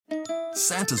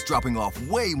Santa's dropping off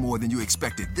way more than you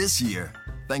expected this year.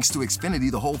 Thanks to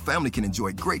Xfinity, the whole family can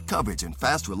enjoy great coverage and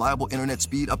fast, reliable internet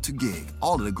speed up to gig,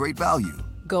 all at a great value.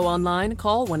 Go online,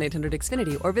 call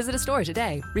 1-800-XFINITY, or visit a store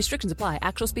today. Restrictions apply.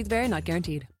 Actual speeds vary, not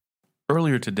guaranteed.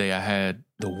 Earlier today, I had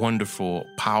the wonderful,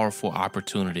 powerful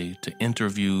opportunity to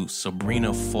interview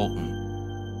Sybrina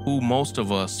Fulton, who most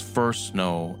of us first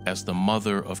know as the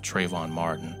mother of Trayvon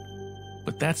Martin.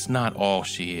 But that's not all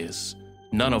she is.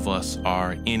 None of us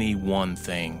are any one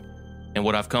thing. And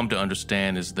what I've come to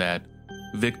understand is that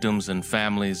victims and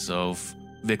families of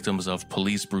victims of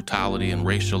police brutality and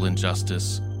racial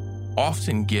injustice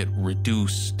often get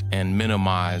reduced and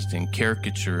minimized and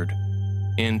caricatured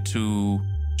into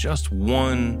just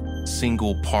one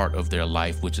single part of their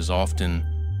life, which is often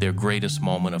their greatest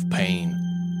moment of pain.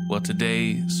 Well,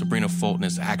 today, Sybrina Fulton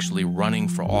is actually running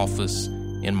for office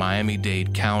in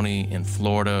Miami-Dade County in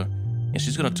Florida, and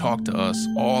she's going to talk to us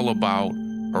all about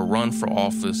her run for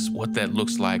office, what that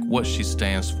looks like, what she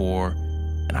stands for.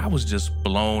 And I was just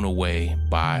blown away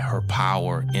by her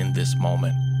power in this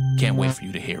moment. Can't wait for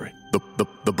you to hear it.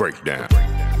 The breakdown.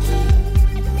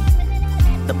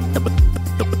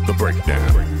 The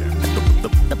breakdown.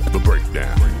 The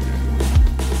breakdown.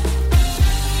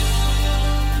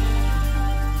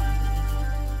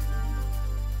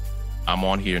 I'm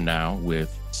on here now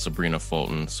with Sybrina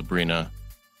Fulton. Sybrina,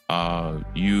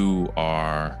 you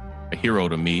are a hero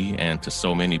to me and to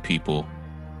so many people,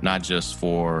 not just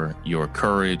for your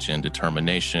courage and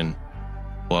determination,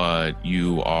 but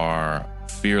you are a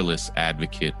fearless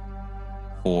advocate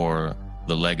for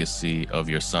the legacy of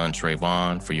your son,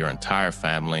 Trayvon, for your entire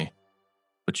family.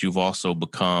 But you've also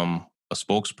become a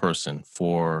spokesperson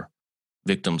for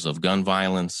victims of gun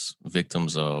violence,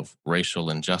 victims of racial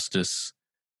injustice,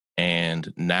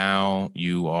 and now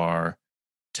you are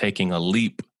taking a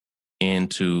leap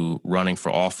into running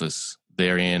for office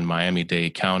there in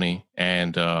Miami-Dade County.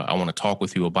 And I want to talk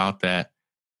with you about that.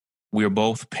 We're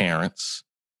both parents,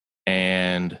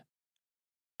 and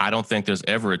I don't think there's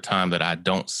ever a time that I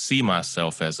don't see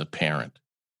myself as a parent.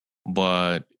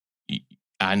 But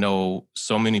I know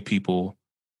so many people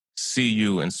see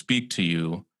you and speak to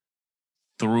you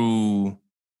through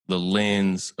the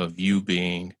lens of you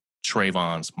being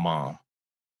Trayvon's mom.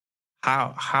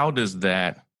 How does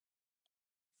that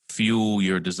fuel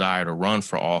your desire to run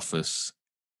for office,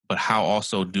 but how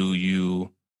also do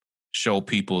you show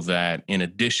people that in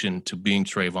addition to being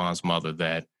Trayvon's mother,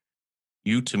 that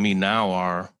you to me now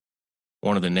are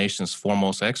one of the nation's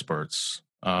foremost experts,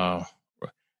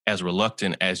 as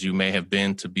reluctant as you may have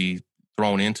been to be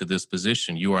thrown into this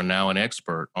position, you are now an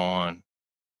expert on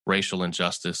racial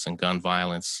injustice and gun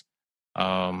violence.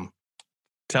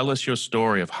 Tell us your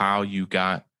story of how you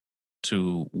got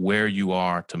to where you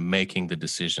are to making the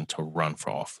decision to run for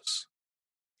office.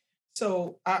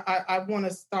 So I want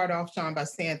to start off, Sean, by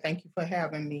saying thank you for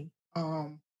having me.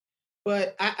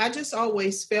 But I just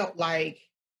always felt like,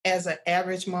 as an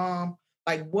average mom,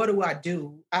 like, what do I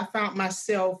do? I found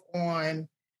myself on,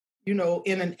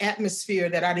 in an atmosphere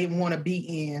that I didn't want to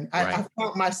be in. Right. I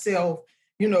found myself,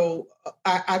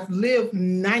 I've lived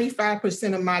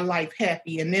 95% of my life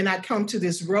happy. And then I come to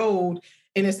this road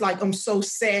and it's like, I'm so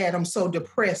sad. I'm so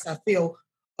depressed. I feel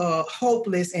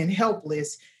hopeless and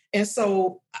helpless. And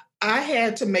so I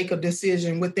had to make a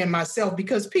decision within myself,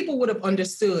 because people would have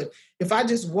understood if I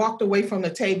just walked away from the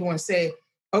table and said,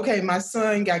 okay, my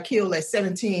son got killed at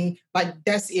 17. Like,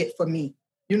 that's it for me.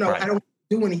 Right. I don't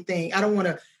do anything. I don't want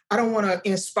to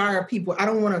inspire people. I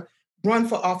don't want to run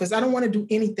for office. I don't want to do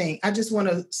anything. I just want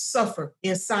to suffer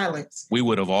in silence. We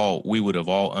would have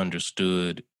all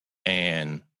understood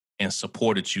and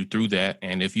supported you through that.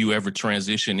 And if you ever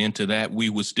transition into that, we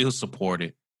would still support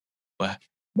it. But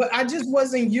I just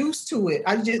wasn't used to it.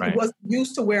 I just wasn't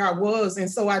used to where I was. And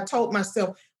so I told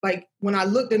myself, like, when I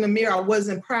looked in the mirror, I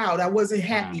wasn't proud. I wasn't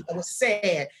happy. I was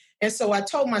sad. And so I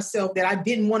told myself that I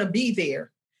didn't want to be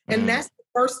there. And that's the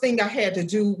first thing I had to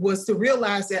do, was to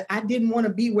realize that I didn't want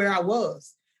to be where I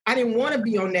was. I didn't want to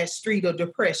be on that street of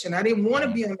depression. I didn't want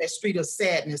to be on that street of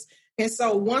sadness. And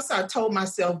so once I told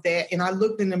myself that, and I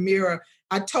looked in the mirror,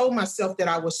 I told myself that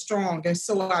I was strong. And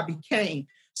so I became.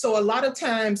 So a lot of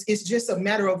times it's just a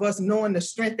matter of us knowing the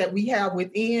strength that we have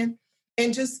within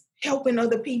and just helping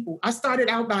other people. I started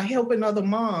out by helping other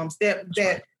moms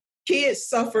that kids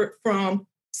suffered from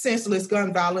senseless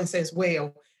gun violence as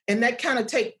well. And that kind of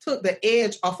took the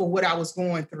edge off of what I was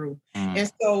going through.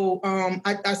 And so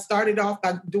I started off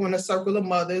by doing a Circle of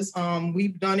Mothers.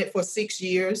 We've done it for 6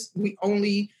 years. The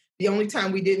only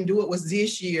time we didn't do it was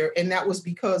this year, and that was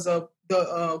because of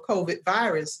the COVID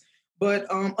virus. But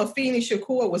Afeni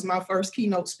Shakur was my first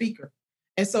keynote speaker.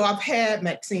 And so I've had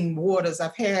Maxine Waters,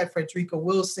 I've had Frederica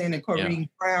Wilson and Corrine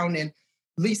Brown and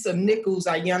Lisa Nichols,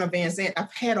 Ayanna Van Zandt.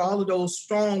 I've had all of those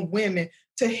strong women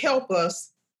to help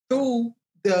us through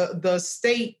the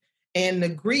state and the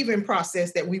grieving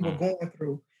process that we were going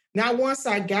through. Now, once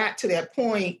I got to that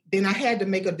point, then I had to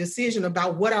make a decision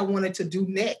about what I wanted to do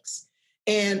next.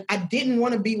 And I didn't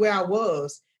want to be where I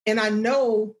was. And I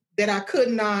know that I could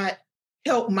not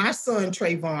help my son,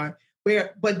 Trayvon,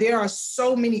 but there are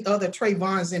so many other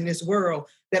Trayvons in this world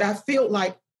that I feel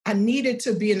like I needed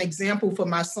to be an example for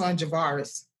my son,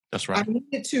 Javaris. That's right. I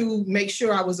needed to make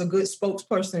sure I was a good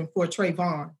spokesperson for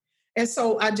Trayvon. And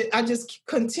so I just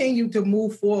continued to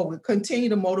move forward, continue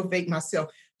to motivate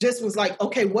myself. Just was like,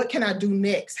 okay, what can I do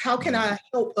next? How can I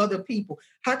help other people?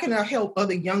 How can I help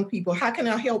other young people? How can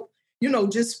I help,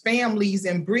 just families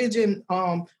and bridging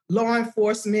law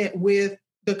enforcement with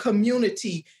the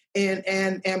community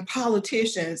and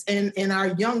politicians and our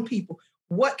young people?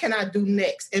 What can I do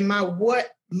next? And my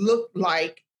what looked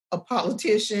like a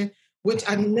politician, which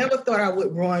I never thought I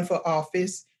would run for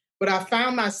office, but I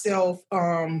found myself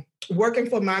working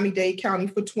for Miami-Dade County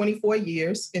for 24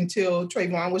 years until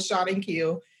Trayvon was shot and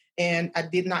killed. And I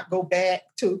did not go back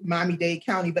to Miami-Dade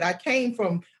County, but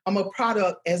I'm a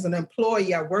product as an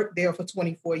employee. I worked there for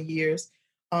 24 years.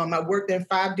 I worked in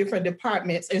 5 different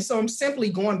departments. And so I'm simply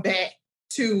going back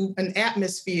to an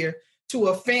atmosphere, to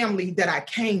a family that I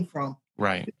came from.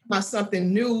 Right. It's not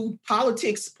something new.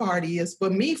 Politics party is,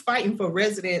 but me fighting for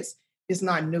residents is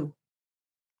not new.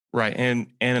 Right. And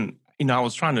I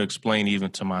was trying to explain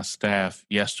even to my staff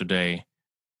yesterday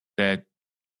that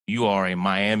you are a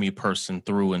Miami person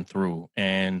through and through.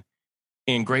 And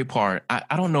in great part,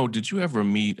 I don't know, did you ever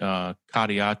meet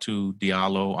Kadiatu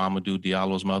Diallo, Amadou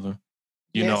Diallo's mother?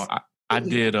 Yes, I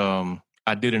did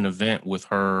an event with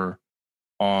her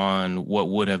on what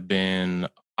would have been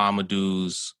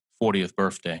Amadou's 40th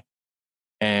birthday.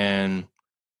 And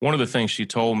one of the things she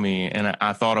told me, and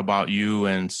I thought about you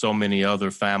and so many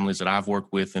other families that I've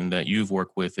worked with and that you've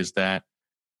worked with, is that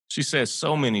she says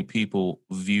so many people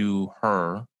view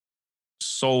her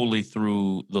solely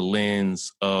through the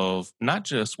lens of not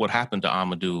just what happened to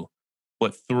Amadou,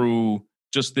 but through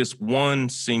just this one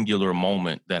singular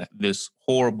moment, that this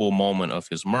horrible moment of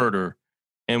his murder.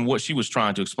 And what she was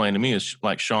trying to explain to me is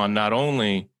like, Sean, not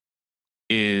only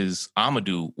is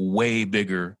Amadou way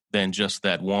bigger than just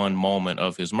that one moment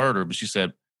of his murder, but she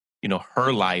said,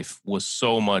 her life was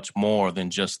so much more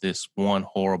than just this one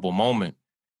horrible moment.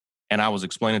 And I was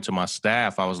explaining to my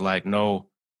staff, I was like, no,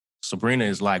 Sybrina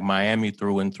is like Miami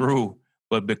through and through.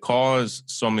 But because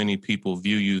so many people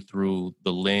view you through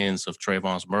the lens of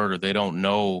Trayvon's murder, they don't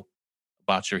know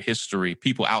about your history.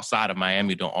 People outside of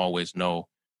Miami don't always know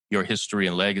your history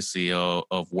and legacy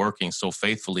of working so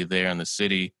faithfully there in the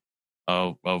city,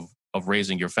 of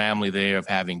raising your family there, of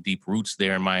having deep roots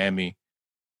there in Miami.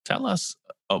 Tell us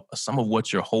some of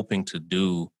what you're hoping to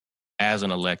do as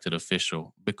an elected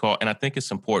official, and I think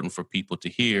it's important for people to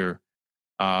hear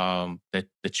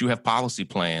that you have policy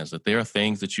plans, that there are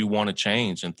things that you want to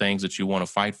change and things that you want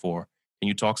to fight for. Can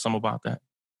you talk some about that?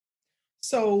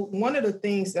 So one of the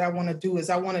things that I want to do is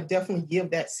I want to definitely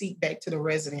give that seat back to the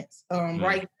residents.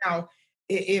 Right now,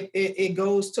 it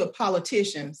goes to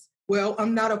politicians. Well,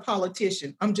 I'm not a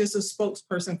politician. I'm just a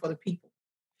spokesperson for the people.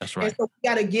 That's right. And so we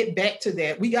got to get back to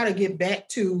that. We got to get back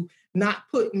to not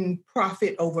putting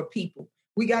profit over people.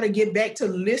 We got to get back to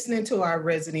listening to our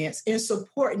residents and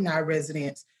supporting our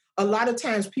residents. A lot of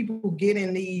times people get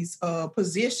in these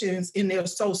positions and they're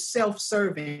so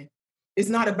self-serving. It's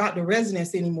not about the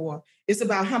residents anymore. It's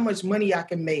about how much money I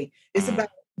can make. It's about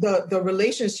the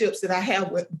relationships that I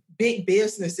have with big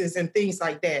businesses and things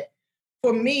like that.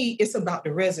 For me, it's about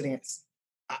the residents.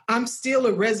 I'm still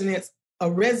a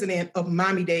resident of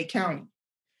Miami-Dade County.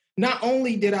 Not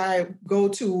only did I go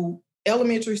to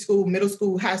elementary school, middle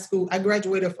school, high school, I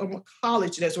graduated from a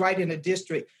college that's right in the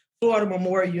district, Florida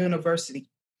Memorial University.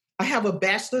 I have a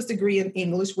bachelor's degree in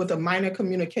English with a minor in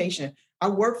communication. I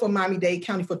worked for Miami-Dade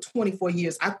County for 24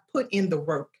 years. I put in the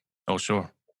work. Oh,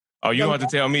 sure. Oh, you don't have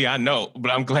to tell me. I know,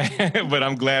 but I'm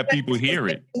glad people hear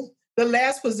it. The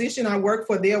last position I worked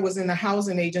for there was in the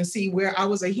housing agency where I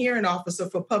was a hearing officer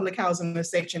for public housing in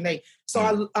Section 8.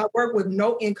 So I work with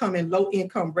no income and low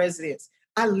income residents.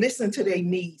 I listened to their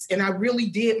needs and I really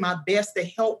did my best to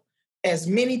help as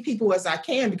many people as I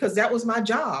can because that was my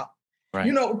job.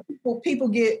 Right. People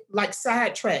get like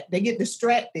sidetracked, they get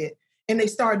distracted and they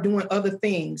start doing other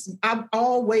things. I've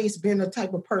always been the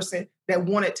type of person that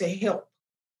wanted to help.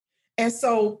 And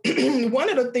so one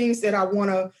of the things that I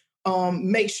want to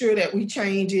make sure that we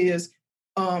change is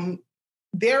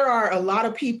there are a lot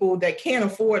of people that can't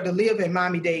afford to live in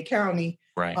Miami-Dade County.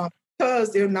 Right.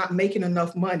 because they're not making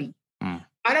enough money.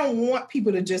 I don't want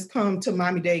people to just come to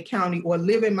Miami-Dade County or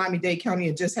live in Miami-Dade County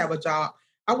and just have a job.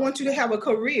 I want you to have a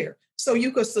career so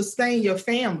you can sustain your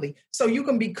family, so you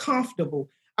can be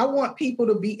comfortable. I want people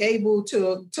to be able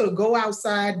to go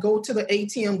outside, go to the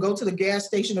ATM, go to the gas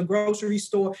station, the grocery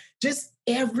store, just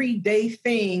everyday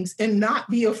things, and not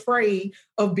be afraid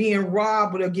of being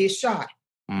robbed or get shot.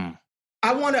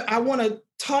 I want to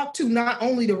talk to not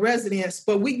only the residents,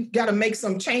 but we got to make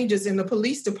some changes in the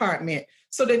police department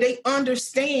so that they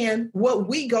understand what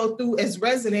we go through as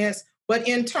residents. But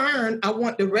in turn, I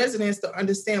want the residents to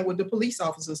understand what the police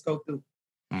officers go through.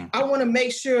 I want to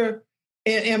make sure,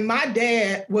 and my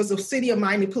dad was a City of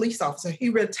Miami police officer. He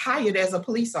retired as a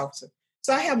police officer.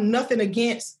 So I have nothing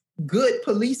against good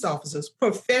police officers,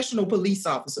 professional police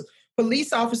officers.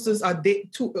 Police officers are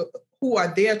who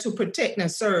are there to protect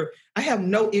and serve. I have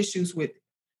no issues with it.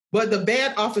 But the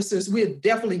bad officers, we're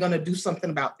definitely going to do something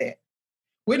about that.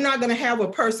 We're not going to have a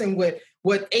person with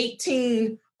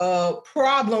 18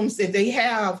 problems that they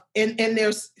have, and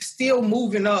they're still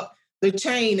moving up the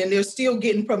chain, and they're still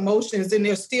getting promotions, and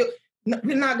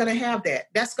we're not going to have that.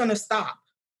 That's going to stop.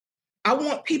 I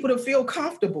want people to feel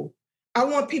comfortable. I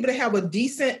want people to have a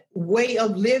decent way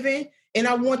of living, and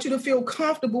I want you to feel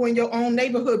comfortable in your own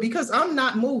neighborhood, because I'm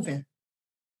not moving.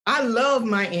 I love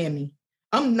Miami.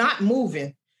 I'm not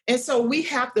moving. And so we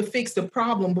have to fix the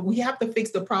problem, but we have to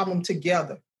fix the problem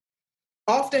together.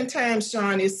 Oftentimes,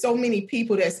 Sean, it's so many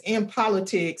people that's in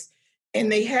politics,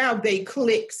 and they have their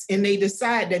cliques, and they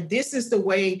decide that this is the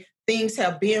way things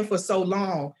have been for so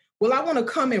long. Well, I want to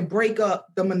come and break up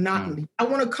the monopoly. I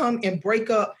want to come and break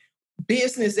up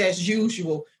business as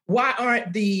usual. Why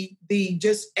aren't the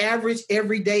just average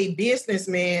everyday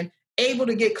businessman able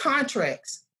to get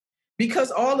contracts?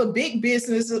 Because all the big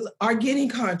businesses are getting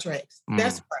contracts.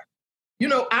 That's right. You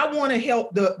know, I want to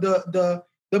help the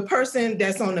person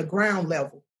that's on the ground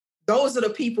level. Those are the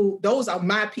people. Those are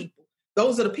my people.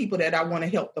 Those are the people that I want to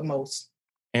help the most.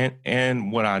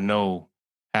 And what I know,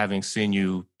 having seen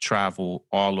you travel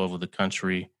all over the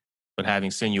country, but having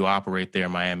seen you operate there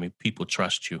in Miami, people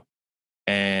trust you.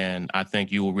 And I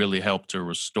think you will really help to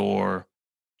restore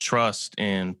trust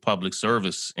in public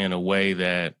service in a way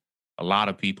that a lot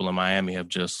of people in Miami have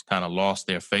just kind of lost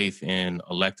their faith in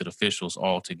elected officials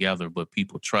altogether, but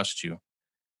people trust you.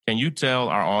 Can you tell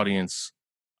our audience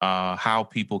how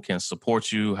people can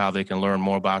support you, how they can learn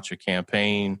more about your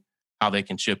campaign, how they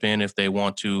can chip in if they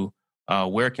want to?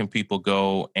 Where can people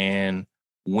go, and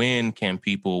when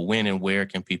and where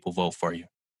can people vote for you?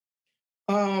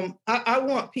 I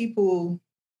want people,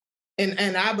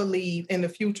 and I believe in the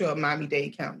future of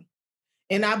Miami-Dade County.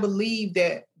 And I believe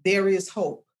that there is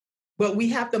hope. But we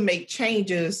have to make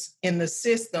changes in the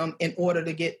system in order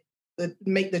to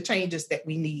make the changes that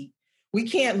we need. We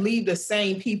can't leave the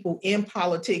same people in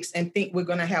politics and think we're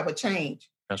going to have a change.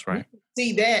 That's right. We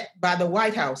see that by the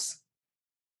White House.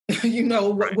 You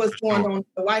know, what's going on in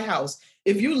the White House.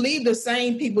 If you leave the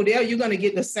same people there, you're going to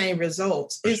get the same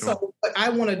results. So what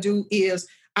I want to do is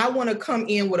I want to come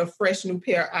in with a fresh new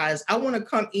pair of eyes. I want to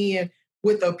come in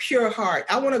with a pure heart.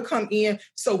 I want to come in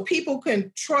so people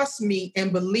can trust me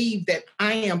and believe that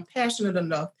I am passionate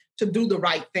enough to do the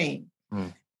right thing.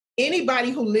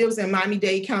 Anybody who lives in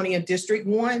Miami-Dade County in District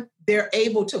 1, they're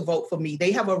able to vote for me.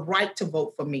 They have a right to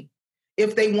vote for me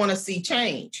if they want to see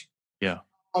change. Yeah.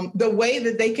 The way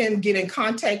that they can get in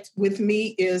contact with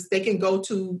me is they can go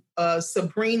to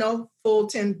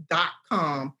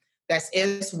Sybrinafulton.com. That's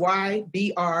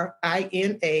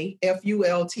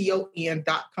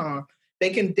SYBRINAFULTON.com. They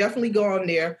can definitely go on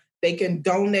there. They can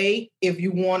donate. If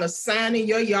you want a sign in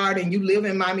your yard and you live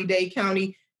in Miami-Dade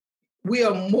County, we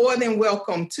are more than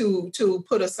welcome to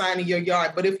put a sign in your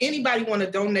yard. But if anybody want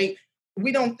to donate,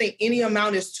 we don't think any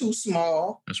amount is too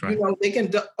small. That's right. You know, they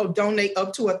can donate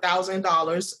up to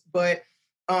 $1,000. But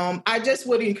I just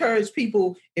would encourage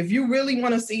people, if you really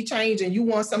want to see change and you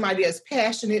want somebody that's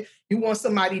passionate, you want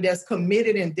somebody that's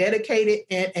committed and dedicated,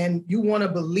 and you want to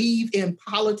believe in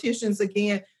politicians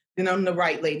again, then I'm the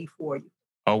right lady for you.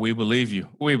 Oh, we believe you.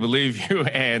 We believe you.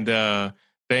 And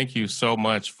thank you so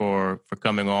much for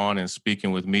coming on and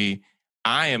speaking with me.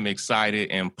 I am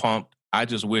excited and pumped. I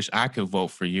just wish I could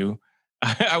vote for you.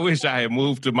 I wish I had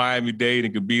moved to Miami-Dade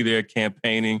and could be there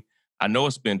campaigning. I know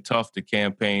it's been tough to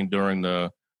campaign during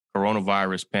the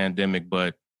coronavirus pandemic,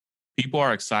 but people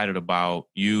are excited about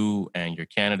you and your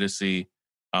candidacy.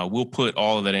 We'll put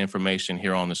all of that information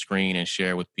here on the screen and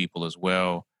share with people as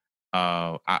well.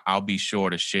 I'll be sure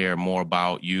to share more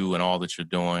about you and all that you're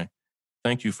doing.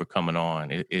 Thank you for coming on.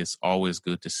 It's always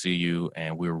good to see you,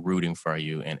 and we're rooting for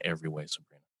you in every way,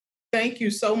 Sybrina. Thank you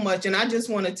so much. And I just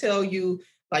want to tell you,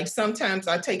 Like sometimes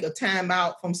I take a time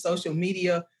out from social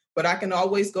media, but I can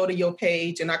always go to your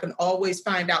page and I can always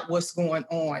find out what's going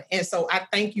on. And so I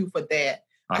thank you for that.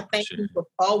 I thank you for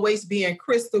always being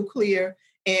crystal clear.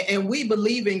 And we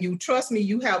believe in you. Trust me,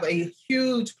 you have a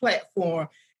huge platform.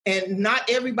 And not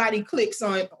everybody clicks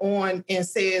on and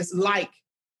says like.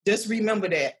 Just remember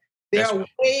that. There are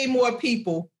way more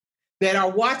people that are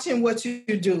watching what you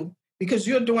do because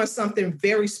you're doing something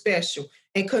very special.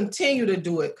 And continue to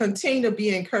do it. Continue to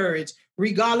be encouraged.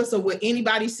 Regardless of what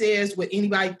anybody says, what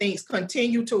anybody thinks,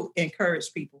 continue to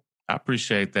encourage people. I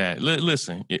appreciate that.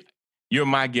 Listen, you're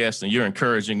my guest and you're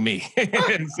encouraging me.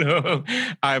 So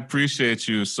I appreciate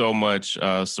you so much,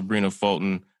 Sybrina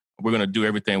Fulton. We're going to do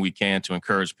everything we can to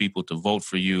encourage people to vote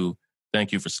for you.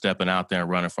 Thank you for stepping out there and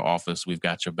running for office. We've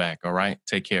got your back. All right.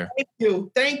 Take care. Thank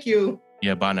you. Thank you.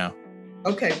 Yeah. Bye now.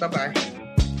 Okay. Bye-bye.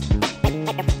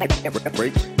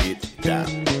 Break it down.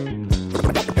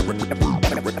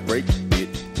 Break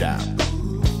it down.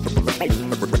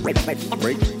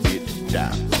 Break it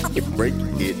down. Break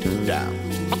it down.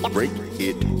 Break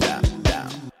it down.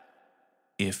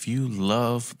 If you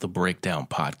love the Breakdown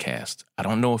podcast, I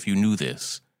don't know if you knew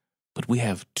this, but we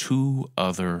have 2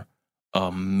 other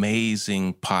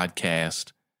amazing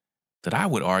podcasts that I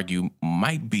would argue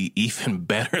might be even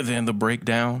better than the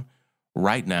Breakdown.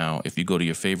 Right now, if you go to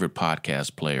your favorite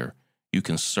podcast player, you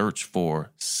can search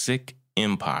for Sick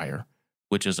Empire,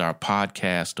 which is our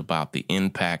podcast about the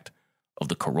impact of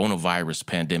the coronavirus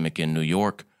pandemic in New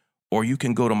York, or you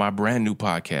can go to my brand new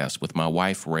podcast with my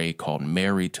wife, Ray, called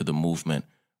Married to the Movement,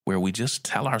 where we just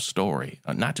tell our story,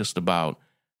 not just about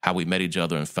how we met each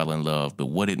other and fell in love, but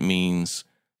what it means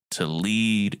to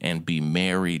lead and be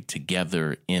married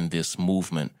together in this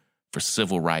movement for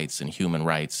civil rights and human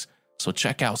rights. So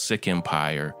check out Sick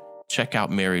Empire, check out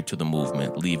Married to the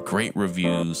Movement, leave great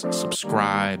reviews,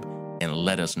 subscribe, and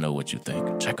let us know what you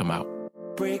think. Check them out.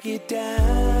 Break it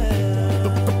down.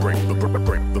 The breakdown.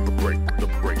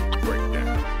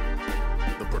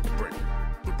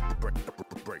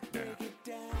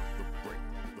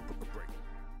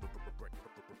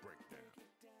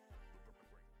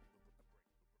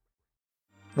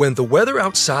 When the weather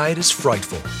outside is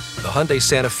frightful, the Hyundai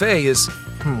Santa Fe is,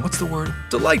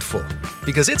 delightful.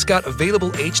 Because it's got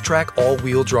available H-Track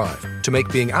all-wheel drive to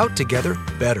make being out together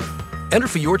better. Enter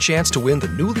for your chance to win the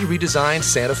newly redesigned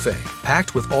Santa Fe,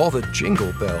 packed with all the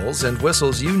jingle bells and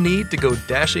whistles you need to go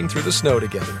dashing through the snow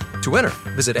together. To enter,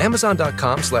 visit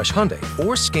Amazon.com/Hyundai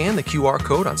or scan the QR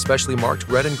code on specially marked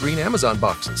red and green Amazon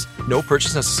boxes. No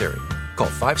purchase necessary. Call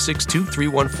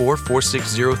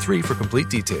 562-314-4603 for complete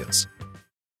details.